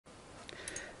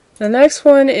The next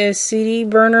one is CD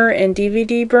burner and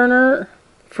DVD burner.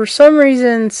 For some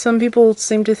reason, some people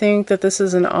seem to think that this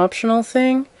is an optional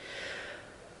thing.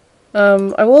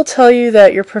 I will tell you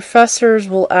that your professors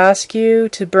will ask you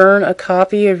to burn a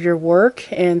copy of your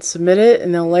work and submit it,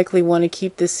 and they'll likely want to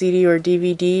keep the CD or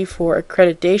DVD for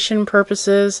accreditation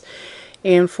purposes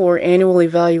and for annual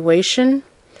evaluation.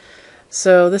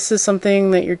 So this is something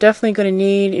that you're definitely going to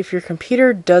need. If your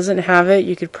computer doesn't have it,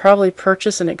 you could probably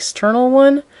purchase an external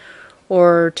one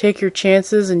or take your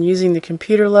chances in using the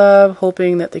computer lab,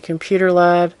 hoping that the computer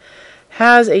lab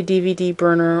has a DVD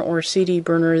burner or CD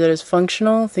burner that is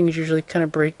functional. Things usually kind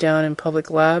of break down in public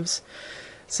labs.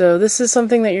 So this is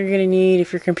something that you're going to need.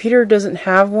 If your computer doesn't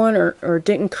have one or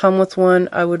didn't come with one,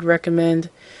 I would recommend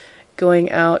going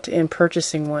out and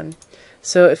purchasing one.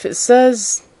 So if it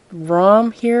says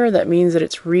ROM here, that means that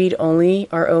it's read only.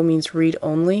 RO means read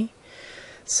only.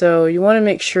 So you want to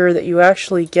make sure that you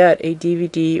actually get a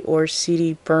DVD or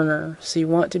CD burner. So you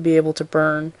want to be able to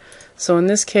burn. So in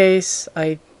this case,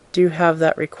 I do have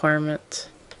that requirement.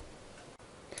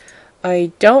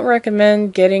 I don't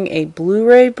recommend getting a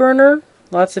Blu-ray burner.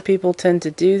 Lots of people tend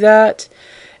to do that,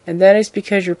 and that is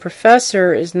because your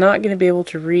professor is not going to be able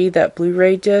to read that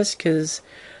Blu-ray disc, because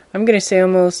I'm going to say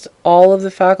almost all of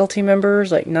the faculty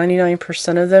members, like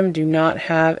 99% of them, do not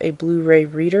have a Blu-ray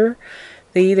reader.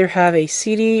 They either have a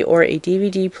CD or a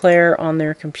DVD player on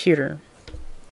their computer.